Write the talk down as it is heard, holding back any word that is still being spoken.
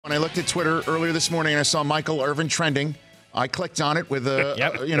When I looked at Twitter earlier this morning and I saw Michael Irvin trending, I clicked on it with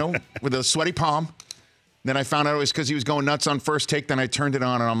a, with a sweaty palm. Then I found out it was because he was going nuts on First Take. Then I turned it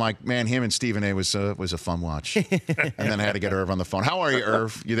on and I'm like, man, him and Stephen A. was a fun watch. And then I had to get Irv on the phone. How are you,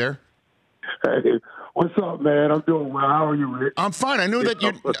 Irv? You there? Hey, what's up, man? I'm doing well. How are you, Rick? I'm fine. I knew that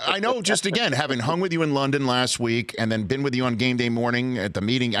you. I know. Just again, having hung with you in London last week and then been with you on game day morning at the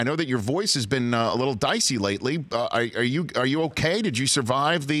meeting, I know that your voice has been a little dicey lately. Are you okay? Did you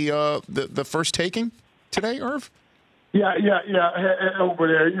survive the first taking today, Irv? Yeah. Over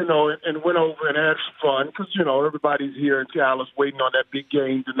there, and went over and had some fun because everybody's here in Dallas waiting on that big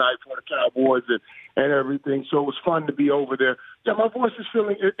game tonight for the Cowboys and everything. So it was fun to be over there. Yeah, my voice is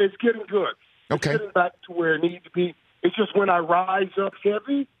feeling it's getting good. Okay. It's getting back to where it needs to be. It's just when I rise up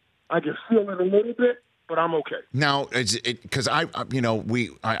heavy, I can feel it a little bit, but I'm okay. Now, because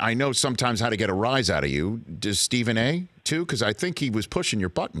I know sometimes how to get a rise out of you. Does Stephen A. too? Because I think he was pushing your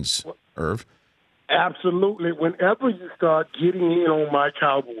buttons, Irv. Absolutely. Whenever you start getting in on my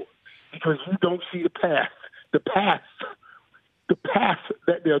Cowboys, because you don't see the path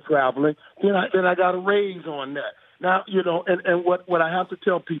that they're traveling, then I got a raise on that. Now, and what I have to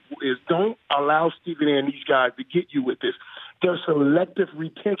tell people is don't allow Stephen A. and these guys to get you with this. There's selective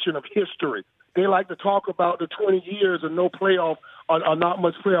retention of history. They like to talk about the 20 years of no playoff or not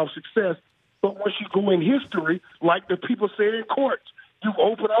much playoff success. But once you go in history, like the people say in courts, you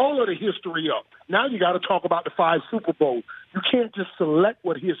open all of the history up. Now you got to talk about the 5 Super Bowls. You can't just select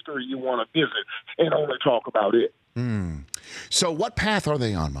what history you want to visit and only talk about it. So what path are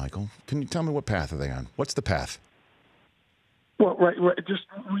they on, Michael? Can you tell me what path are they on? What's the path? Well, right. Just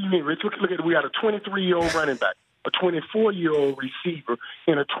what do you mean, Rich? Look at it. We got a 23-year-old running back, a 24-year-old receiver,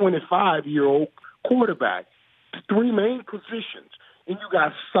 and a 25-year-old quarterback. 3 main positions. And you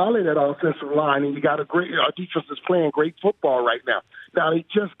got solid at offensive line, and you got our defense is playing great football right now. Now, they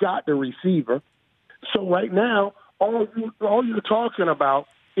just got the receiver. So right now, all you're talking about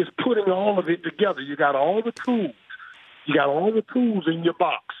is putting all of it together. You got all the tools. You got all the tools in your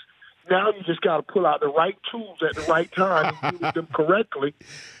box. Now you just got to pull out the right tools at the right time and use them correctly,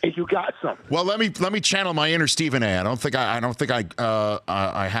 and you got something. Well, let me channel my inner Stephen A. I don't think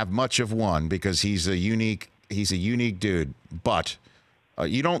I have much of one because he's a unique dude. But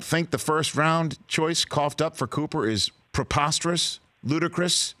you don't think the first round choice coughed up for Cooper is preposterous,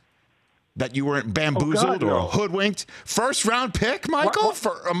 ludicrous? That you weren't bamboozled or hoodwinked? First round pick, Michael,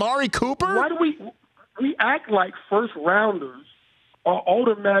 for Amari Cooper? Why do we act like first rounders are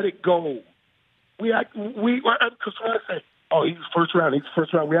automatic gold? Because when I say, oh, he's first round,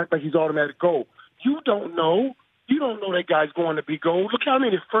 we act like he's automatic gold. You don't know that guy's going to be gold. Look how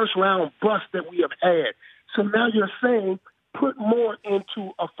many first round busts that we have had. So now you're saying put more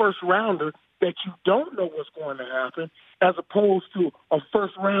into a first rounder that you don't know what's going to happen, as opposed to a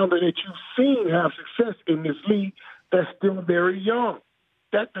first rounder that you've seen have success in this league that's still very young.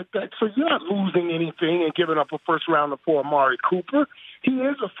 So you're not losing anything and giving up a first rounder for Amari Cooper. He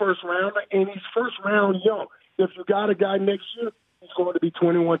is a first rounder, and he's first round young. If you got a guy next year, he's going to be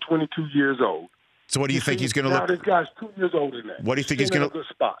 21, 22 years old. So what do you think he's going to look? Now this guy's 2 years older than that. What do you think he's going to?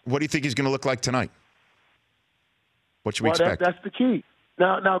 What do you think he's going to look like tonight? What should we expect? That's the key.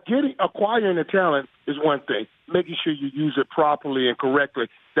 Now, acquiring the talent is one thing. Making sure you use it properly and correctly,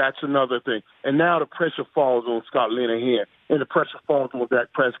 that's another thing. And now the pressure falls on Scott Linehan, and the pressure falls on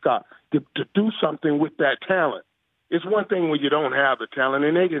Dak Prescott to do something with that talent. It's one thing when you don't have the talent,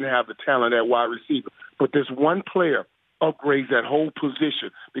 and they didn't have the talent at wide receiver. But this one player upgrades that whole position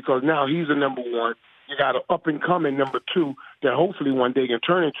because now he's a number one. You got an up-and-coming number 2 that hopefully one day can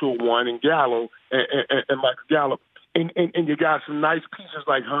turn into a 1 in Gallo and Michael Gallup. And you got some nice pieces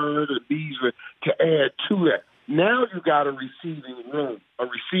like Hurd and Beasley to add to that. Now you got a receiver's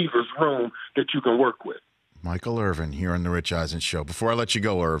room that you can work with. Michael Irvin here on the Rich Eisen Show. Before I let you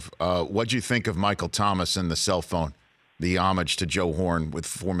go, Irv, what'd you think of Michael Thomas and the cell phone, the homage to Joe Horn with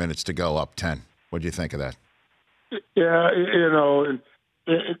 4 minutes to go, up 10? What'd you think of that? Yeah,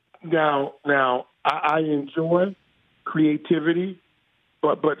 now I enjoy creativity.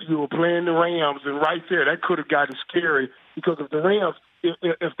 But you were playing the Rams, and right there, that could have gotten scary because if the Rams,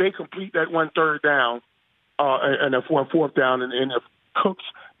 if they complete that 1 3rd down and that 4th down, and if Cooks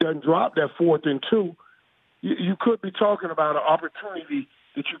doesn't drop that 4th and 2, you could be talking about an opportunity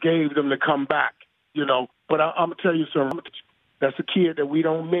that you gave them to come back, But I'm going to tell you something. That's a kid that we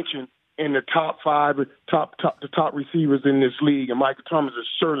don't mention in the top 5, the top receivers in this league, and Michael Thomas is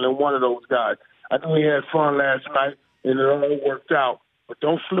certainly one of those guys. I know he had fun last night, and it all worked out. But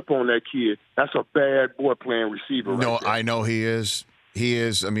don't slip on that kid. That's a bad boy playing receiver. No, right there. I know he is. He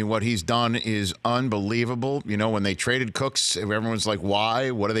is. I mean, what he's done is unbelievable. You know, when they traded Cooks, everyone's like,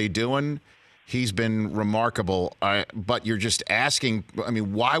 why? What are they doing? He's been remarkable. But you're just asking, I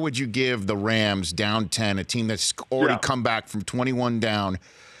mean, why would you give the Rams down 10, a team that's already come back from 21 down,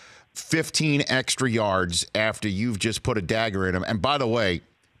 15 extra yards after you've just put a dagger in them? And by the way,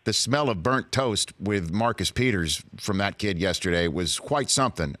 the smell of burnt toast with Marcus Peters from that kid yesterday was quite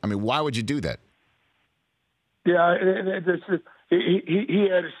something. I mean, why would you do that? Yeah, he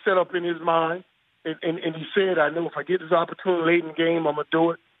had it set up in his mind, and he said, I know if I get this opportunity late in the game, I'm going to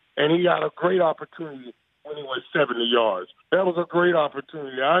do it. And he got a great opportunity when he went 70 yards. That was a great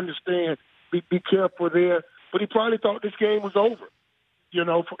opportunity. I understand, be careful there, but he probably thought this game was over. You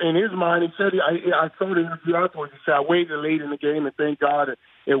know, in his mind, he said, I saw the interview afterwards. He said, I waited late in the game, and thank God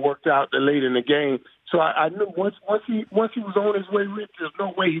it worked out late in the game. So I knew once he was on his way, Rich, there's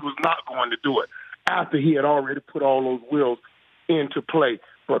no way he was not going to do it after he had already put all those wheels into play.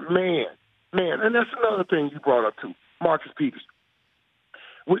 But, man, and that's another thing you brought up, too, Marcus Peters.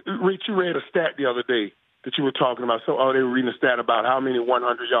 Rich, you read a stat the other day that you were talking about. So, they were reading a stat about how many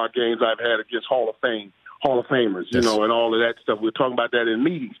 100-yard games I've had against Hall of Famers, you know, and all of that stuff. We were talking about that in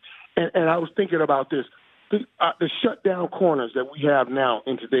meetings. And I was thinking about this. The shutdown corners that we have now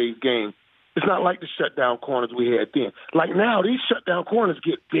in today's game, it's not like the shutdown corners we had then. Like now, these shutdown corners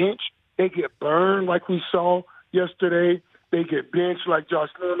get benched. They get burned like we saw yesterday. They get benched like Josh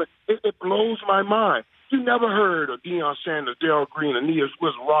Norman. It blows my mind. You never heard of Deion Sanders, Darrell Green, Aeneas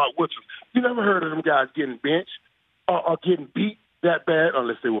Wilson, Rod Woodson. You never heard of them guys getting benched or getting beat that bad,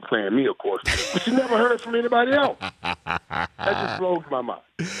 unless they were playing me, of course. But you never heard from anybody else. That just blows my mind.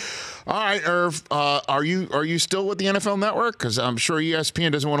 All right, Irv, are you still with the NFL Network? Because I'm sure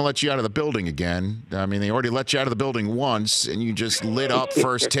ESPN doesn't want to let you out of the building again. I mean, they already let you out of the building once, and you just lit up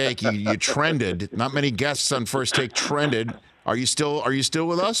First Take. You trended. Not many guests on First Take trended. Are you still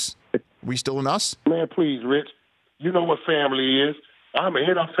with us? We still in us? Man, please, Rich. You know what family is. I'm an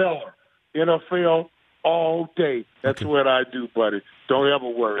NFLer. NFL all day. That's what I do, buddy. Don't ever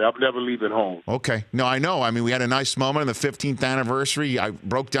worry. I'm never leaving home. Okay. No, I know. I mean, we had a nice moment on the 15th anniversary. I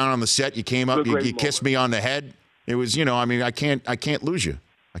broke down on the set. You came up. You kissed me on the head. It was, you know, I mean, I can't lose you.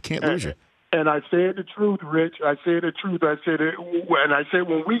 I can't lose you. And I said the truth, Rich. I said the truth. I said it. And I said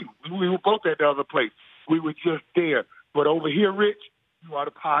when we were both at the other place, we were just there. But over here, Rich, you are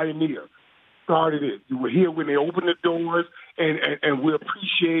the pioneer. Started it. You were here when they opened the doors, and we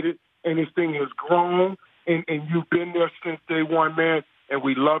appreciate it. And this thing has grown, and you've been there since day one, man. And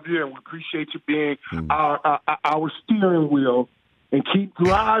we love you, and we appreciate you being our steering wheel and keep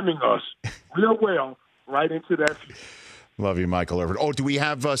driving us real well right into that future. Love you, Michael Irvin. Oh, do we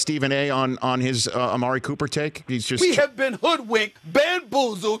have Stephen A. on his Amari Cooper take? We have been hoodwinked,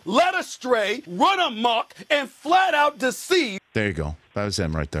 bamboozled, led astray, run amok, and flat out deceived. There you go. That was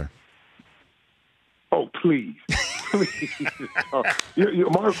him right there. Oh, please. Please.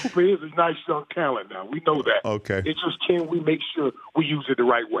 Amari Cooper is a nice young talent now. We know that. Okay. It's just can we make sure we use it the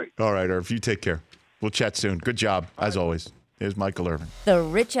right way. All right, Irv, you take care. We'll chat soon. Good job, as always. Here's Michael Irvin. The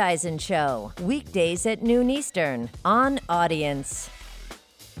Rich Eisen Show, weekdays at noon Eastern on Audience.